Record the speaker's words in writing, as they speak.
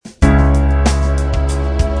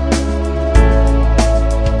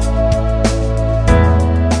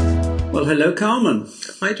hello, Carmen.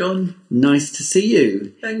 Hi, John. Nice to see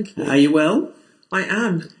you. Thank you. Are you well? I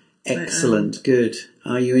am. Excellent. Good.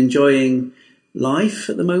 Are you enjoying life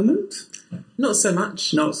at the moment? Not so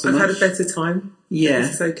much. Not so I've much. had a better time. Yeah.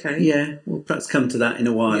 It's okay. Yeah. We'll perhaps come to that in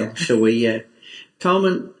a while, Yeah. shall we? Yeah.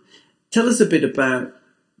 Carmen, tell us a bit about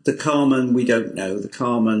the Carmen we don't know, the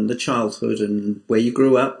Carmen, the childhood and where you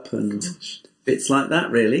grew up and bits like that,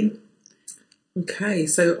 really. Okay,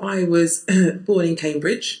 so I was born in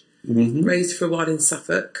Cambridge, raised for a while in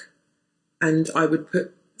Suffolk, and I would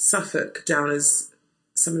put Suffolk down as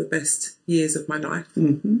some of the best years of my life.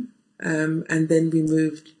 And then we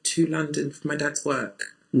moved to London for my dad's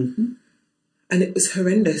work. And it was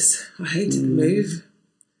horrendous. I hated the move.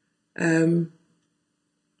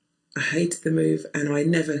 I hated the move, and I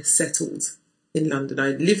never settled in London.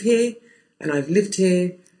 I live here, and I've lived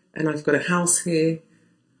here, and I've got a house here,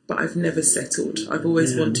 but I've never settled. I've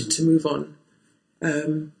always wanted to move on.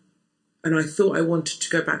 And I thought I wanted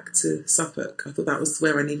to go back to Suffolk. I thought that was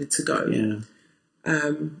where I needed to go.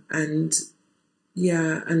 And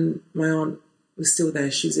my aunt was still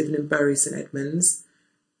there. She was living in Bury St Edmunds.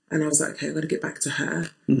 And I was like, okay, I'm going to get back to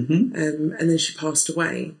her. And then she passed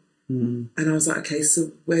away. And I was like, okay,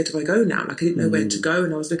 so where do I go now? Like, I didn't know where to go.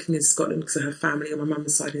 And I was looking in Scotland because I have family on my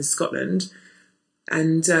mum's side in Scotland.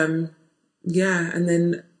 And, and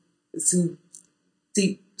then some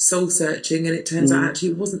deep soul searching. And it turns out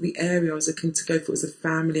actually it wasn't the area I was looking to go for. It was a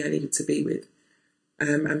family I needed to be with.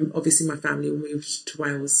 And obviously my family moved to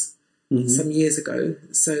Wales some years ago.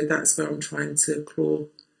 So that's where I'm trying to claw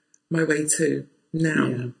my way to now.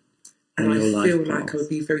 Yeah. And I feel like I would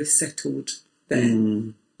be very settled there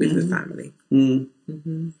with the family.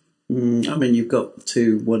 I mean, you've got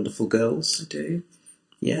two wonderful girls. I do.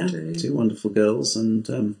 Yeah, I do. two wonderful girls.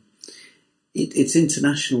 And it's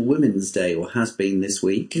International Women's Day, or has been this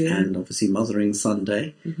week, and obviously Mothering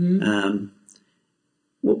Sunday.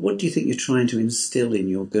 What do you think you're trying to instill in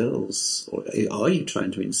your girls? Or are you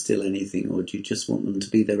trying to instill anything, or do you just want them to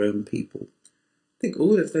be their own people? I think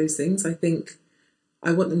all of those things. I think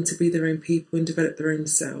I want them to be their own people and develop their own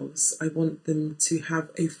selves. I want them to have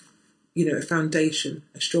a foundation,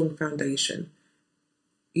 a strong foundation.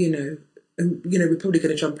 And we're probably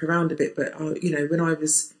going to jump around a bit, but when I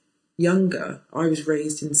was younger, I was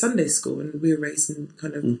raised in Sunday school, and we were raised in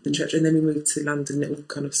kind of the church, and then we moved to London. And it all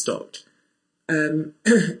kind of stopped, and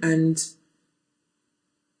I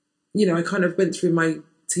kind of went through my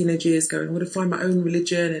teenage years going, I'm going to find my own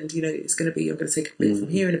religion, and it's going to be, I'm going to take a bit from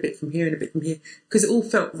here and a bit from here and a bit from here, because it all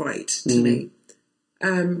felt right to me.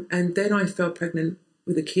 And then I fell pregnant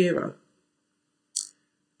with Akira,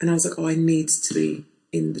 and I was like, I need to be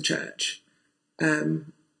in the church. With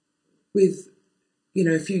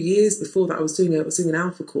a few years before that, I was doing an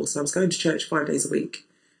Alpha course. I was going to church 5 days a week,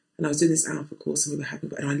 and I was doing this Alpha course, and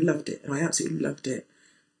and I loved it, and I absolutely loved it.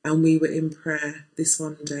 And we were in prayer this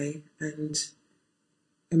one day, and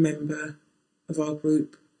a member of our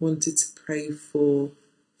group wanted to pray for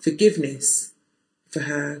forgiveness for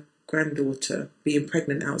her granddaughter being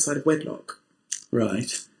pregnant outside of wedlock.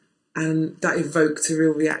 Right. And that evoked a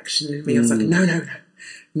real reaction in me. I was like,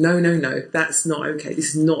 no, that's not okay.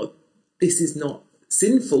 This is not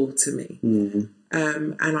sinful to me. And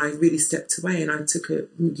I really stepped away, and I took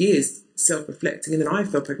years self-reflecting, and then I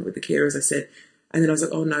fell pregnant with Akira, as I said. And then I was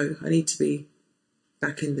like, oh no, I need to be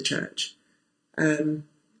back in the church.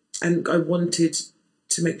 And I wanted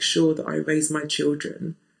to make sure that I raise my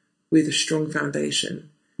children with a strong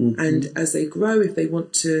foundation. And as they grow, if they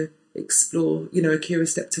want to explore, Akira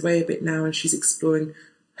stepped away a bit now, and she's exploring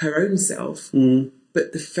her own self,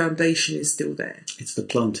 but the foundation is still there. It's the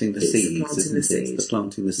planting the seeds, isn't it? It's the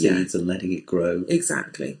planting the seeds and letting it grow.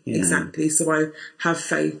 Exactly. Yeah. So I have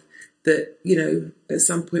faith that, at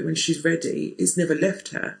some point when she's ready, it's never left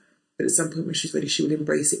her, but at some point when she's ready, she will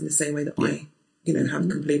embrace it in the same way that I have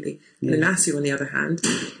completely. And then Asia, on the other hand,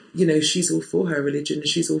 she's all for her religion, and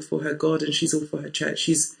she's all for her God, and she's all for her church.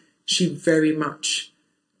 She very much,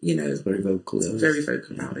 It's very vocal. Very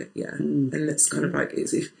vocal about it, and it's kind of like,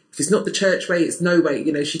 if it's not the church way, it's no way.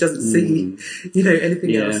 She doesn't see,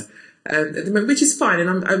 anything else at the moment, which is fine,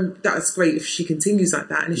 and that's great if she continues like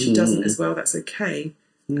that, and if she doesn't as well, that's okay.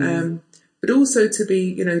 But also to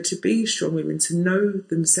be strong women, to know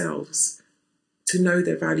themselves, to know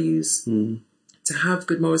their values, to have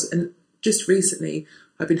good morals. And just recently,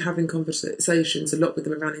 I've been having conversations a lot with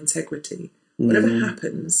them around integrity. Whatever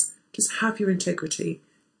happens, just have your integrity,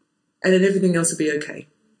 and then everything else will be okay.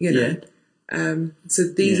 So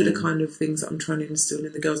these are the kind of things that I'm trying to instill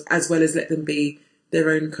in the girls, as well as let them be their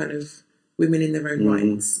own kind of women in their own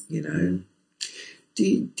rights. Do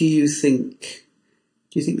you think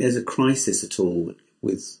there's a crisis at all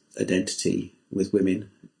with identity with women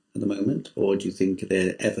at the moment, or do you think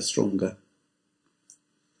they're ever stronger?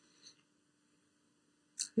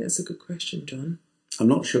 Yeah, that's a good question, John. I'm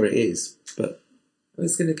not sure it is, but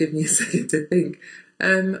It's going to give me a second to think.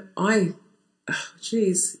 That's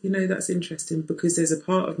interesting, because there's a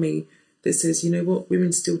part of me that says, you know what,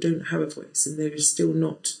 women still don't have a voice, and there is still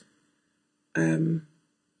not, women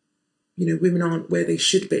aren't where they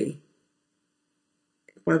should be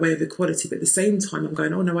by way of equality. But at the same time, I'm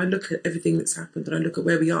going, oh no, I look at everything that's happened, and I look at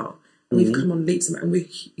where we are, and we've come on leaps, and we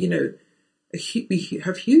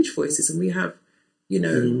have huge voices, and we have,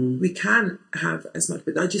 we can have as much.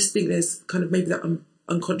 But I just think there's kind of maybe that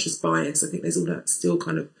unconscious bias. I think there's all that still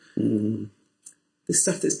kind of the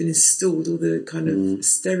stuff that's been installed, all the kind of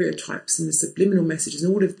stereotypes and the subliminal messages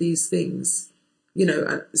and all of these things.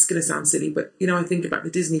 It's going to sound silly, but, I think about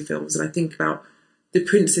the Disney films, and I think about the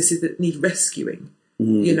princesses that need rescuing.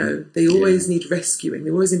 They always need rescuing.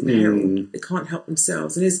 They're always in peril. They can't help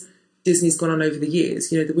themselves. And as Disney's gone on over the years,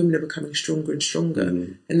 the women are becoming stronger and stronger,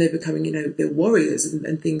 and they're becoming, they're warriors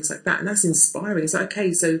and things like that. And that's inspiring. It's like,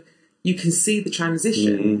 okay, so you can see the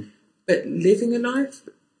transition, but living a life,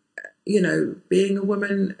 being a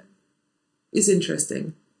woman is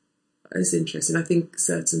interesting. It's interesting. I think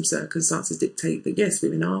certain circumstances dictate that, yes,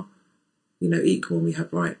 women are, equal, and we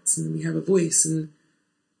have rights, and we have a voice, and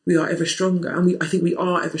we are ever stronger. And I think we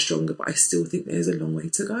are ever stronger, but I still think there's a long way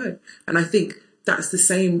to go. And I think that's the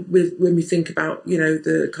same with when we think about,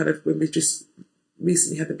 the kind of, when we just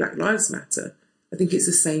recently had the Black Lives Matter. I think it's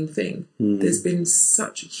the same thing. There's been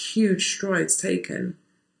such huge strides taken.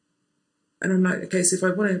 And I'm like, okay, so if I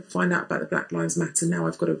want to find out about the Black Lives Matter now,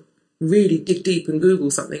 I've got to really dig deep and Google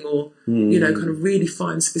something, or, kind of really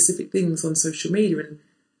find specific things on social media. And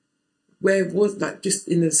where it was, like, just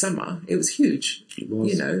in the summer, it was huge. It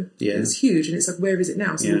was. It was huge. And it's like, where is it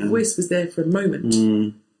now? So the voice was there for a moment,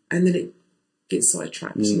 and then it gets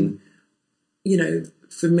sidetracked. And,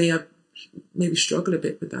 for me, I maybe struggle a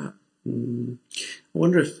bit with that. I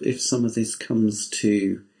wonder if some of this comes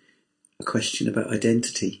to a question about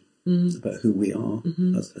identity, about who we are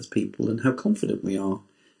as people and how confident we are.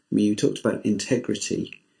 I mean, you talked about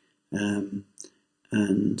integrity, and I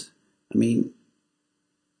mean,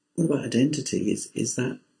 what about identity? Is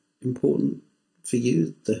that important for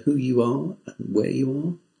you, the who you are and where you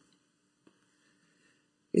are?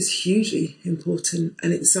 It's hugely important,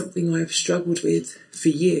 and it's something I've struggled with for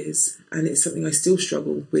years, and it's something I still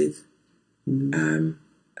struggle with.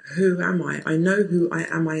 Who am I? I know who I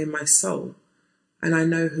am in my soul, and I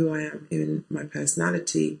know who I am in my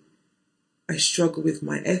personality. I struggle with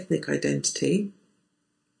my ethnic identity.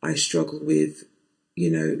 I struggle with,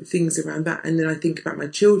 things around that. And then I think about my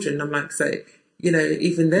children. I'm like, so,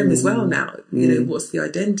 even them as well now, what's the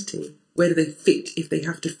identity? Where do they fit if they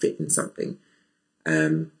have to fit in something?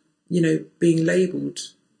 Being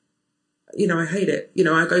labelled, I hate it.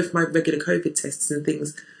 I go for my regular COVID tests and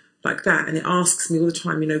things like that, and it asks me all the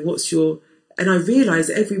time, what's your... And I realise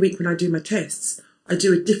that every week when I do my tests, I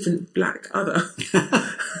do a different black other.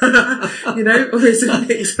 Or it's a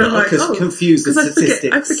mix. I'm like, confuse the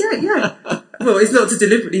statistics. I forget, yeah. Well, it's not to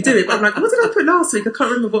deliberately do it, but I'm like, what did I put last week? I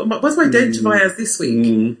can't remember what do I identify as this week?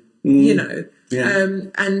 And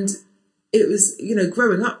it was,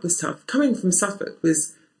 growing up was tough. Coming from Suffolk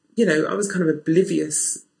was, I was kind of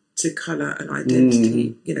oblivious to colour and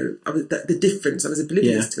identity. I was the difference. I was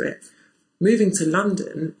oblivious to it. Moving to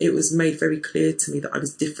London, it was made very clear to me that I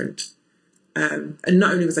was different. And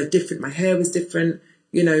not only was I different, my hair was different.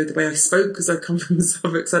 The way I spoke, because I come from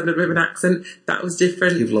Suffolk, so I had a bit of an accent, that was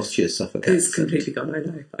different. You've lost your Suffolk accent. It's completely gone,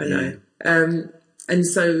 I know. And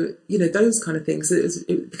so, those kind of things,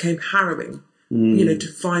 it became harrowing,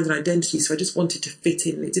 to find an identity. So I just wanted to fit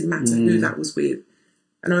in. It didn't matter who that was with.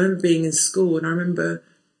 And I remember being in school, and I remember,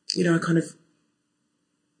 I kind of,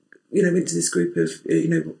 went to this group of,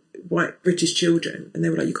 white British children, and they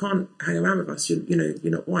were like, you can't hang around with us, you're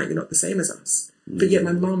not white, you're not the same as us. But yet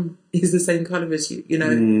my mum is the same colour as you,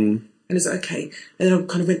 and it's like, okay. And then I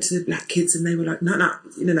kind of went to the black kids, and they were like, no,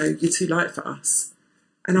 you're too light for us.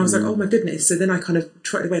 And I was like, oh my goodness. So then I kind of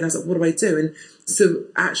tried away, and I was like, what do I do? And so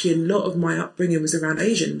actually a lot of my upbringing was around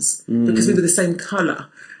Asians, because we were the same colour.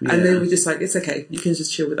 And they were just like, it's okay, you can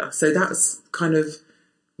just chill with us. So that's kind of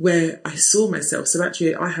where I saw myself. So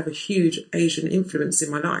actually I have a huge Asian influence in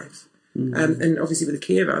my life. And obviously with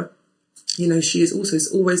Akira, she has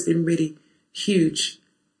always been really huge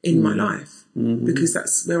in my life, because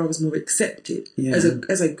that's where I was more accepted.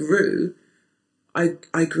 As I grew,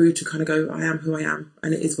 I grew to kind of go, I am who I am,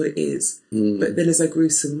 and it is what it is. But then as I grew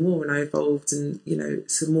some more and I evolved and,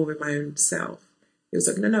 some more in my own self, it was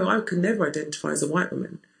like, no, I could never identify as a white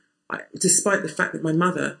woman. despite the fact that my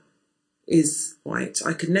mother is white,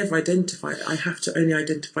 I could never identify. I have to only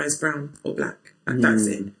identify as brown or black, and that's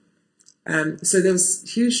it. So there was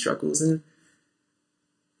huge struggles, and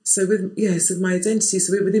so so my identity,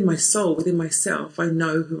 so within my soul, within myself, I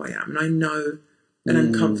know who I am, and I know that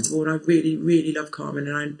I'm comfortable, and I really, really love Carmen,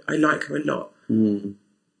 and I like her a lot.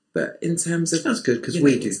 But in terms of... That's good, because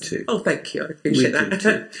we do too. Oh, thank you. I appreciate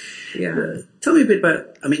that. Yeah. Tell me a bit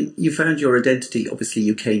about, I mean, you found your identity, obviously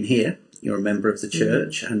you came here, you're a member of the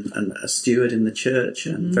church and a steward in the church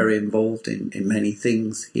and very involved in many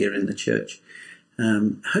things here in the church.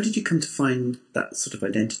 How did you come to find that sort of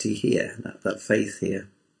identity here, that faith here?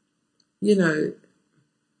 You know,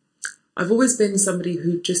 I've always been somebody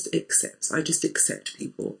who just accepts. I just accept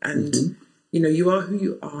people. And, you know, you are who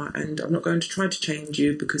you are, and I'm not going to try to change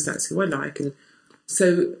you because that's who I like. And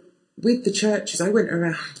so with the churches, I went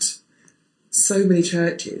around so many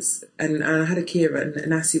churches, and I had Akira, and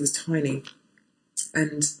Nasi was tiny.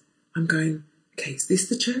 And I'm going, okay, is this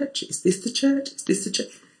the church? Is this the church? Is this the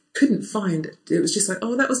church? Couldn't find it. It was just like,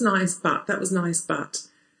 oh, that was nice, but that was nice, but.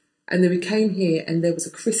 And then we came here, and there was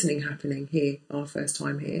a christening happening here, our first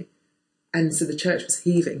time here. And so the church was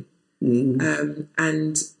heaving.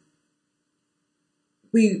 And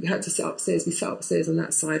we had to sit upstairs. We sat upstairs on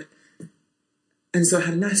that side. And so I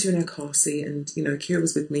had Nasi in our car seat, and, you know, Kira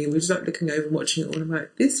was with me, and we were just like looking over and watching it all. And I'm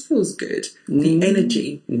like, this feels good. The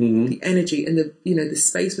energy, and the, you know, the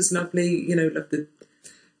space was lovely, you know, like the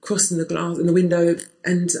crossing the glass in the window.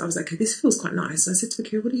 And I was like, okay, this feels quite nice. And I said to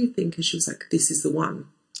Kira, what do you think? And she was like, this is the one.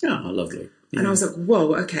 Oh, lovely. Yeah. And I was like,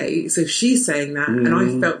 whoa, okay. So she's saying that, and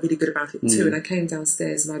I felt really good about it too. And I came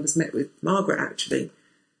downstairs, and I was met with Margaret, actually,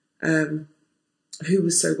 who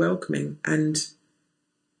was so welcoming. And,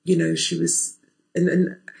 you know, she was,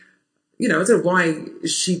 and you know, I don't know why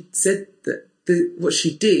she said that what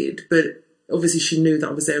she did, but obviously she knew that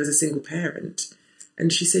I was there as a single parent.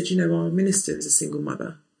 And she said, you know, our minister is a single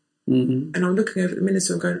mother. And I'm looking over at the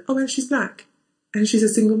minister and going, oh, and she's black, and she's a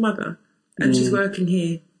single mother, and she's working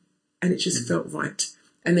here. And it just felt right.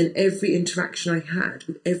 And then every interaction I had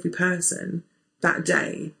with every person that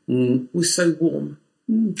day was so warm.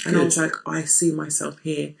 And I was like, I see myself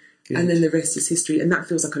here. Good. And then the rest is history. And that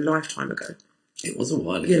feels like a lifetime ago. It was a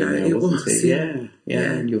while ago, you know, now, wasn't it? Yeah.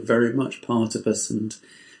 And you're very much part of us, and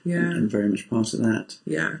very much part of that.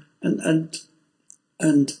 Yeah. And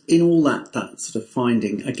in all that sort of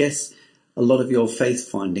finding, I guess a lot of your faith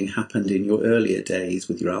finding happened in your earlier days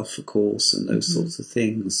with your Alpha course and those sorts of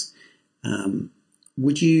things.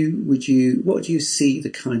 What do you see the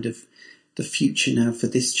kind of the future now for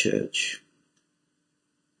this church?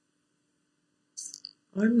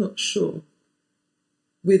 I'm not sure.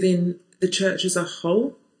 Within the church as a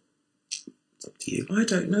whole? It's up to you. I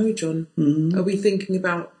don't know, John. Are we thinking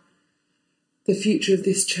about the future of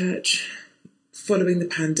this church following the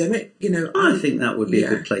pandemic? You know, I think that would be a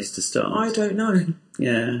good place to start. I don't know.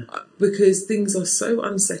 Yeah. Because things are so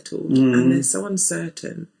unsettled and they're so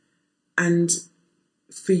uncertain. And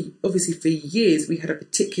obviously for years we had a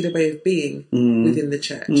particular way of being within the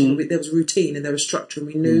church. There was routine and there was structure, and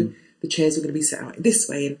we knew the chairs were going to be set out this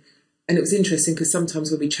way. And it was interesting because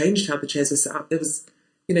sometimes when we changed how the chairs were set up, there was,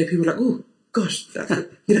 you know, people were like, oh, gosh, that's,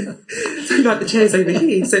 you know, so like the chairs over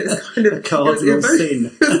here. So it's kind of... cardinal sin.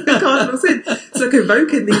 The cardinal sin. It's like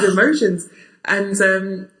evoking these emotions. And,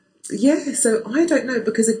 so I don't know,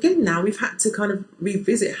 because again now we've had to kind of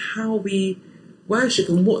revisit how we worship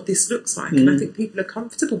and what this looks like. And I think people are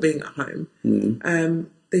comfortable being at home.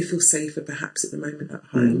 They feel safer perhaps at the moment at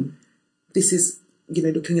home. This is, you know,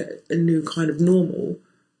 looking at a new kind of normal.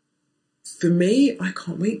 For me, I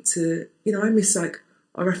can't wait to, you know, I miss like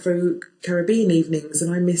our Afro-Caribbean evenings,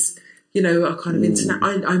 and I miss, you know, our kind of internet.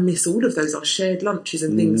 I miss all of those, our shared lunches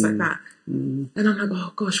and things like that. And I'm like,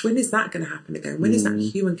 oh gosh, when is that going to happen again? When is that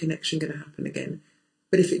human connection going to happen again?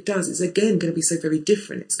 But if it does, it's again going to be so very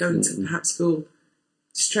different. It's going to perhaps feel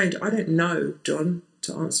strange. I don't know, John,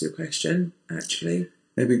 to answer your question, actually.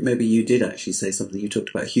 Maybe you did actually say something. You talked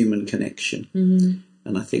about human connection.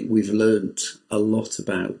 And I think we've learnt a lot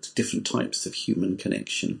about different types of human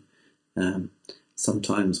connection.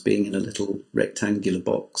 Sometimes being in a little rectangular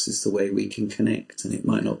box is the way we can connect, and it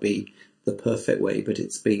might not be the perfect way, but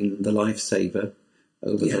it's been the lifesaver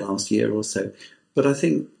over the last year or so. But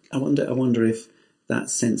I wonder if that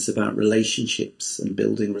sense about relationships and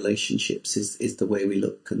building relationships is the way we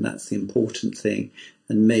look, and that's the important thing.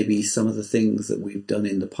 And maybe some of the things that we've done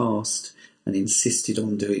in the past and insisted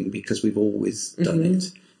on doing because we've always done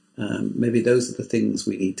it, maybe those are the things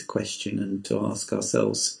we need to question and to ask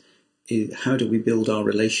ourselves, how do we build our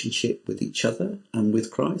relationship with each other and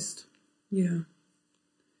with Christ? Yeah.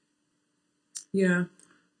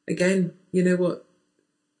 again, you know what?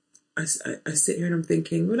 I sit here and I'm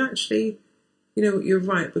thinking, well, actually, you know what, you're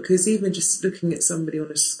right, because even just looking at somebody on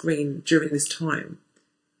a screen during this time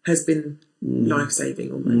has been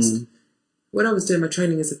life-saving almost. When I was doing my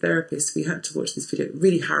training as a therapist, we had to watch this video,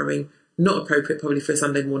 really harrowing, not appropriate probably for a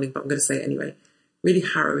Sunday morning, but I'm going to say it anyway. Really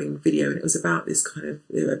harrowing video, and it was about this kind of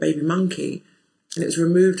a baby monkey, and it was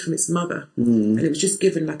removed from its mother, and it was just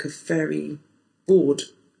given like a fairy board,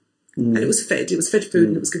 and it was fed food,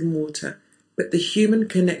 and it was given water, but the human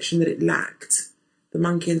connection that it lacked, the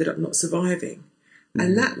monkey ended up not surviving.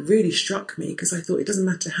 And that really struck me, because I thought it doesn't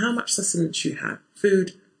matter how much sustenance you have,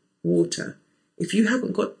 food, water, if you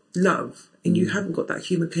haven't got love and you haven't got that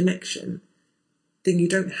human connection, then you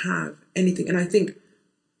don't have anything. And I think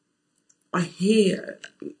one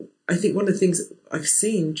of the things that I've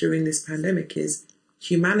seen during this pandemic is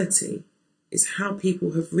humanity, is how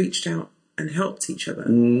people have reached out and helped each other,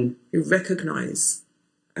 who recognise,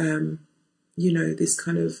 this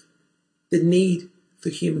kind of the need for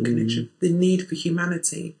human connection, the need for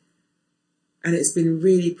humanity. And it's been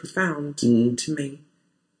really profound to me.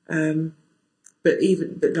 But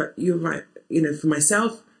like, you're right, for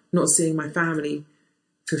myself, not seeing my family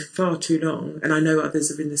for far too long, and I know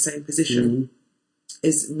others are in the same position,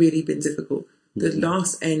 it's really been difficult. The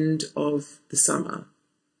last end of the summer,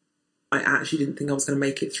 I actually didn't think I was going to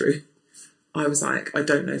make it through. I was like, I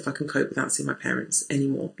don't know if I can cope without seeing my parents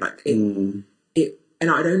anymore. Like and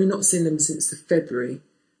I'd only not seen them since the February,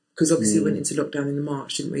 because obviously we went into lockdown in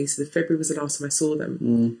March, didn't we? So the February was the last time I saw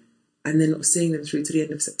them. And then not seeing them through to the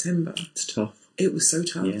end of September. It's tough. It was so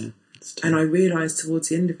tough. Yeah, it's tough. And I realised towards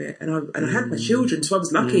the end of it, and I had my children, so I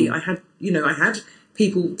was lucky. I had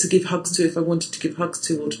people to give hugs to if I wanted to give hugs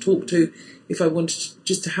to, or to talk to if I wanted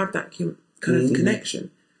just to have that kind of connection.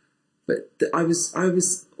 But I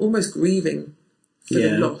was almost grieving for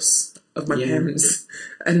the loss of my parents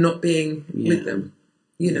and not being with them.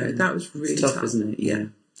 That was really it's tough, isn't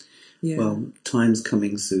it? Yeah. Well, time's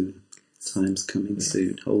coming soon. Time's coming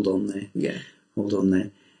soon. Hold on there. Yeah. Hold on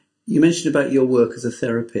there. You mentioned about your work as a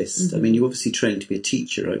therapist. I mean, you obviously trained to be a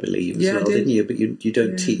teacher, I believe, as well, didn't you? But you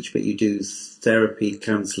don't teach, but you do therapy,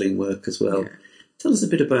 counselling work as well. Yeah. Tell us a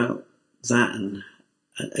bit about that and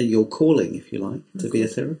your calling, if you like, to be a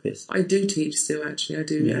therapist. I do teach still, actually. I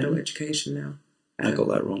do adult education now. I got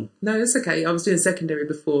that wrong. No, it's okay. I was doing secondary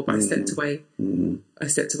before, but I stepped away. I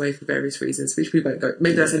stepped away for various reasons, which we won't go.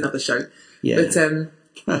 Maybe that's another show. Yeah.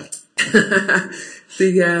 But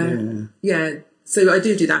so I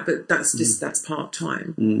do that, but that's part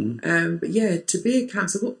time. But to be a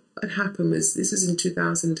counsellor, what had happened was, this was in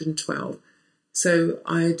 2012. So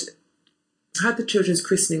I'd had the children's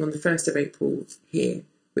christening on the 1st of April here,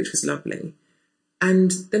 which was lovely.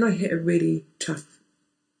 And then I hit a really tough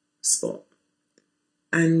spot.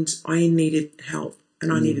 And I needed help,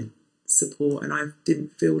 and I needed support, and I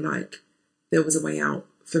didn't feel like there was a way out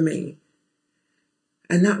for me.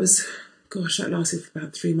 And that was, that lasted for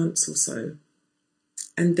about 3 months or so.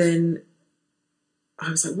 And then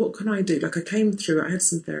I was like, what can I do? Like, I came through, I had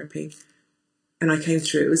some therapy, and I came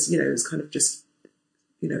through. It was, it was kind of just,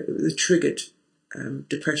 it was a triggered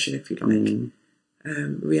depression, if you like,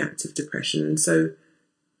 reactive depression. And so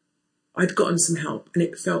I'd gotten some help, and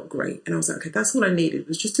it felt great. And I was like, okay, that's all I needed,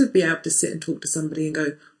 was just to be able to sit and talk to somebody and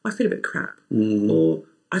go, I feel a bit crap, or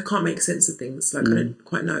I can't make sense of things, like I don't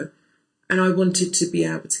quite know. And I wanted to be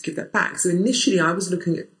able to give that back. So initially I was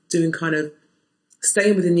looking at doing kind of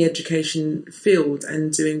staying within the education field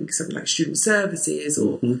and doing something like student services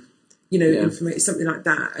or, information, something like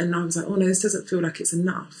that. And I was like, oh no, this doesn't feel like it's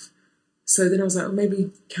enough. So then I was like, oh,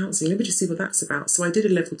 maybe counselling, maybe just see what that's about. So I did a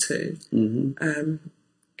level 2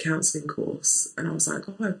 counselling course, and I was like,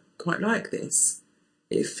 oh, I quite like this.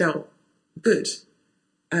 It felt good.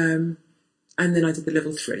 And then I did the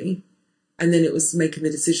level 3, and then it was making the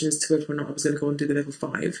decision as to whether or not I was going to go and do the level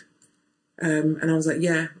 5. And I was like,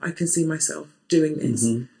 yeah, I can see myself doing this.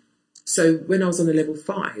 So when I was on the level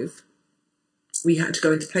 5, we had to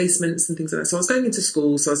go into placements and things like that. So I was going into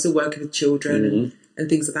school, so I was still working with children and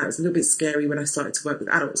things like that. It was a little bit scary when I started to work with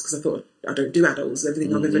adults, because I thought, I don't do adults.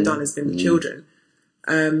 Everything I've ever done has been with children.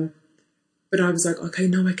 But I was like, okay,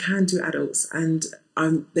 no, I can do adults. And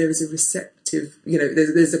there is a receptive,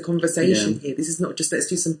 there's a conversation here. This is not just, let's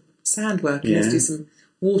do some sand work, let's do some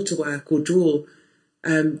water work or draw.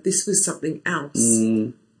 This was something else.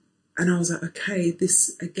 And I was like, okay,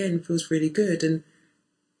 this again feels really good. And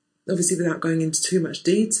obviously, without going into too much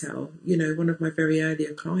detail, one of my very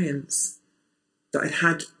earlier clients that I'd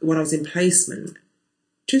had when I was in placement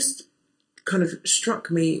just kind of struck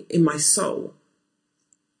me in my soul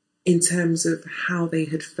in terms of how they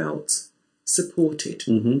had felt supported.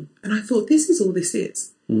 And I thought, this is all this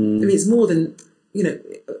is. I mean, it's more than, you know,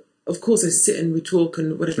 of course I sit and we talk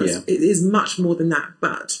and whatever else. It is much more than that.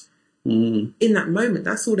 But in that moment,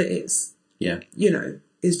 that's all it is. Yeah. You know,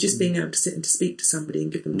 is just being able to sit and to speak to somebody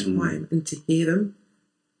and give them time and to hear them.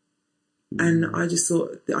 And I just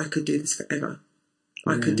thought that I could do this forever.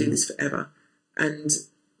 I could do this forever. And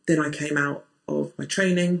then I came out of my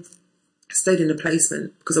training, stayed in a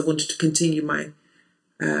placement because I wanted to continue my,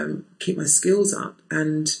 keep my skills up.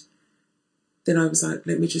 And then I was like,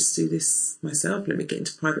 let me just do this myself. Let me get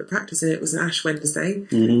into private practice. And it was an Ash Wednesday.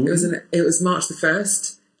 It was March the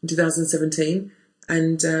 1st in 2017.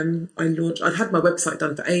 And I'd had my website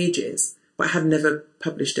done for ages, but I had never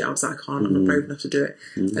published it. I was like, I'm not brave enough to do it.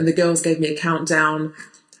 And the girls gave me a countdown.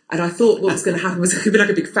 And I thought what was going to happen was it could be like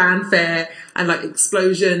a big fanfare and like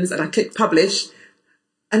explosions. And I clicked publish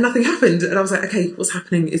and nothing happened. And I was like, okay, what's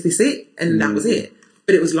happening? Is this it? And that was it.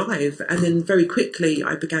 But it was live. And then very quickly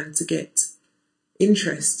I began to get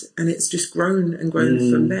interest, and it's just grown and grown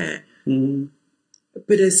from there.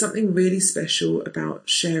 But there's something really special about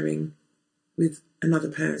sharing with another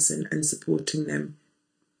person and supporting them.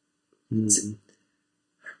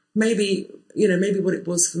 Maybe what it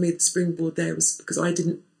was for me, the springboard there was because I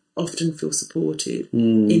didn't often feel supported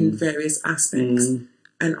in various aspects,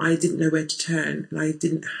 and I didn't know where to turn, and I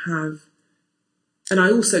didn't have, and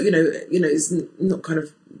I also, you know, it's not kind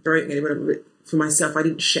of berating anyone, but for myself, I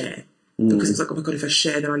didn't share because it's like, oh my God, if I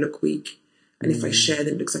share, then I look weak. And if I share,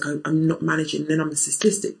 then it looks like I'm not managing. Then I'm a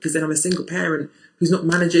statistic because then I'm a single parent who's not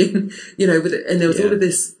managing, you know, with it. And there was all of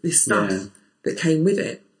this stuff that came with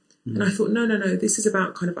it. And I thought, no, this is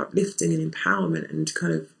about kind of uplifting and empowerment and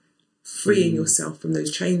kind of freeing yourself from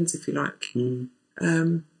those chains, if you like. And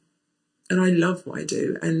I love what I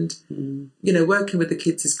do. And, you know, working with the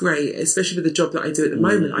kids is great, especially with the job that I do at the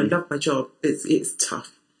moment. I love my job. It's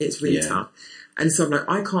tough. It's really tough. And so I'm like,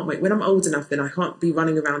 I can't wait. When I'm old enough, then I can't be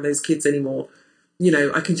running around those kids anymore. You know,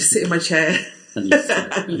 I can just sit in my chair and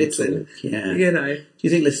listen. and listen. Yeah. You know. Do you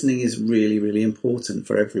think listening is really, really important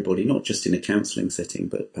for everybody, not just in a counselling setting,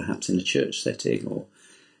 but perhaps in a church setting, or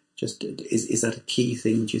just is that a key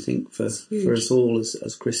thing, do you think, for us all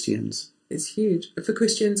as Christians? It's huge. For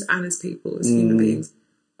Christians and as people, as human beings.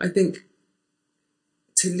 I think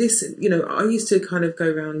to listen, you know, I used to kind of go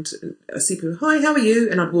around, I see people, hi, how are you?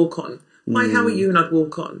 And I'd walk on. Hi, how are you? And I'd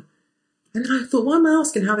walk on. And then I thought, why am I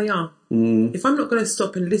asking how they are? If I'm not going to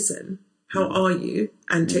stop and listen, how are you?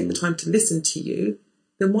 And take the time to listen to you,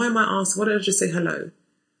 then why am I asking? Why don't I just say hello?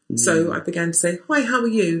 So I began to say, hi, how are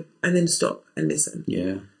you? And then stop and listen.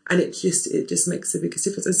 Yeah. And it just makes the biggest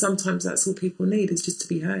difference. And sometimes that's all people need, is just to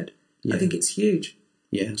be heard. Yeah. I think it's huge.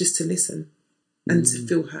 Yeah. Just to listen and to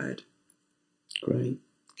feel heard. Great.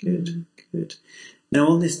 Good. Now,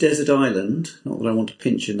 on this desert island, not that I want to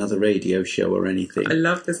pinch another radio show or anything. I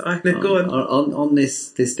love this island. Go on. On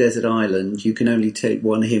this desert island, you can only take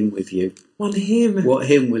one hymn with you. One hymn? What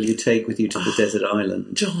hymn will you take with you to the desert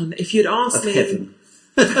island? John, if you'd asked me... Heaven.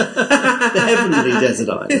 The heavenly desert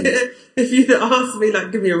island. If you'd asked me,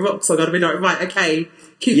 like, give me a rock song, I'd be like, right, okay,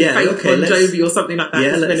 keep the faith Bon Jovi or something like that.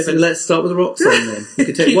 Yeah, let's start with a rock song then. You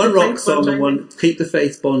can take one rock song and one Keep the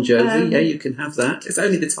Faith Bon Jovi. Yeah, you can have that. It's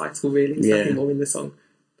only the title, really. There's nothing more in the song.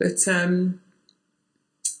 But,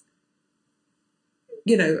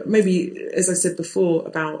 you know, maybe, as I said before,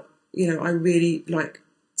 about, you know, I really like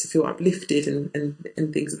to feel uplifted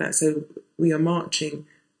and things like that. So We Are Marching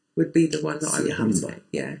would be the one that I would have.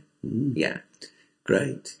 Yeah. Yeah.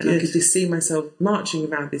 Great. And I could just see myself marching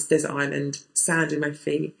around this desert island, sand in my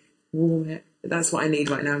feet, warm. That's what I need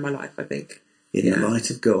right now in my life, I think. In the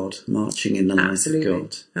light of God, marching in the light of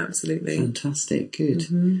God. Absolutely. Fantastic.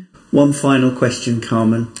 Good. One final question,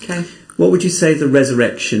 Carmen. Okay. What would you say the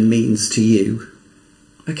resurrection means to you?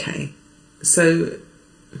 Okay. So,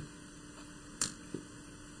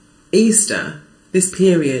 Easter, this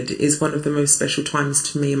period, is one of the most special times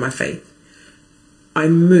to me in my faith.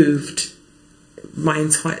 I'm moved my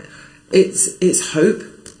entire... It's hope,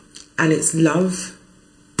 and it's love,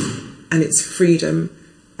 and it's freedom,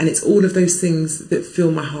 and it's all of those things that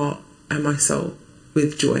fill my heart and my soul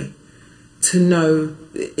with joy. To know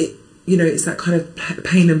it, you know, it's that kind of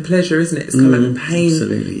pain and pleasure, isn't it? It's kind of like pain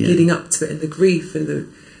leading up to it, and the grief and the,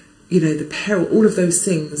 you know, the peril, all of those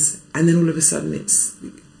things, and then all of a sudden it's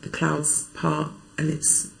the clouds part and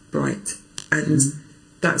it's bright, and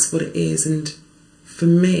that's what it is. And for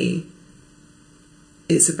me,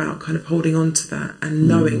 it's about kind of holding on to that and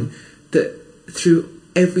knowing that through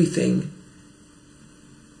everything,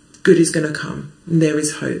 good is going to come, and there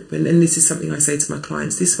is hope. And this is something I say to my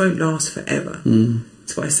clients: this won't last forever.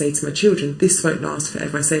 It's what I say to my children: this won't last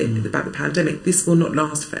forever. I say it about the pandemic: this will not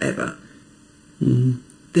last forever.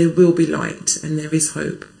 there will be light and there is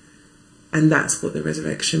hope. And that's what the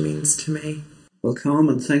resurrection means to me. Well,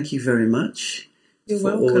 Carmen, thank you very much. You're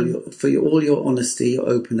welcome. All your honesty, your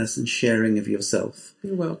openness and sharing of yourself.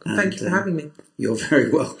 You're welcome. Thank you for having me. You're very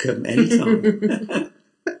welcome. Anytime.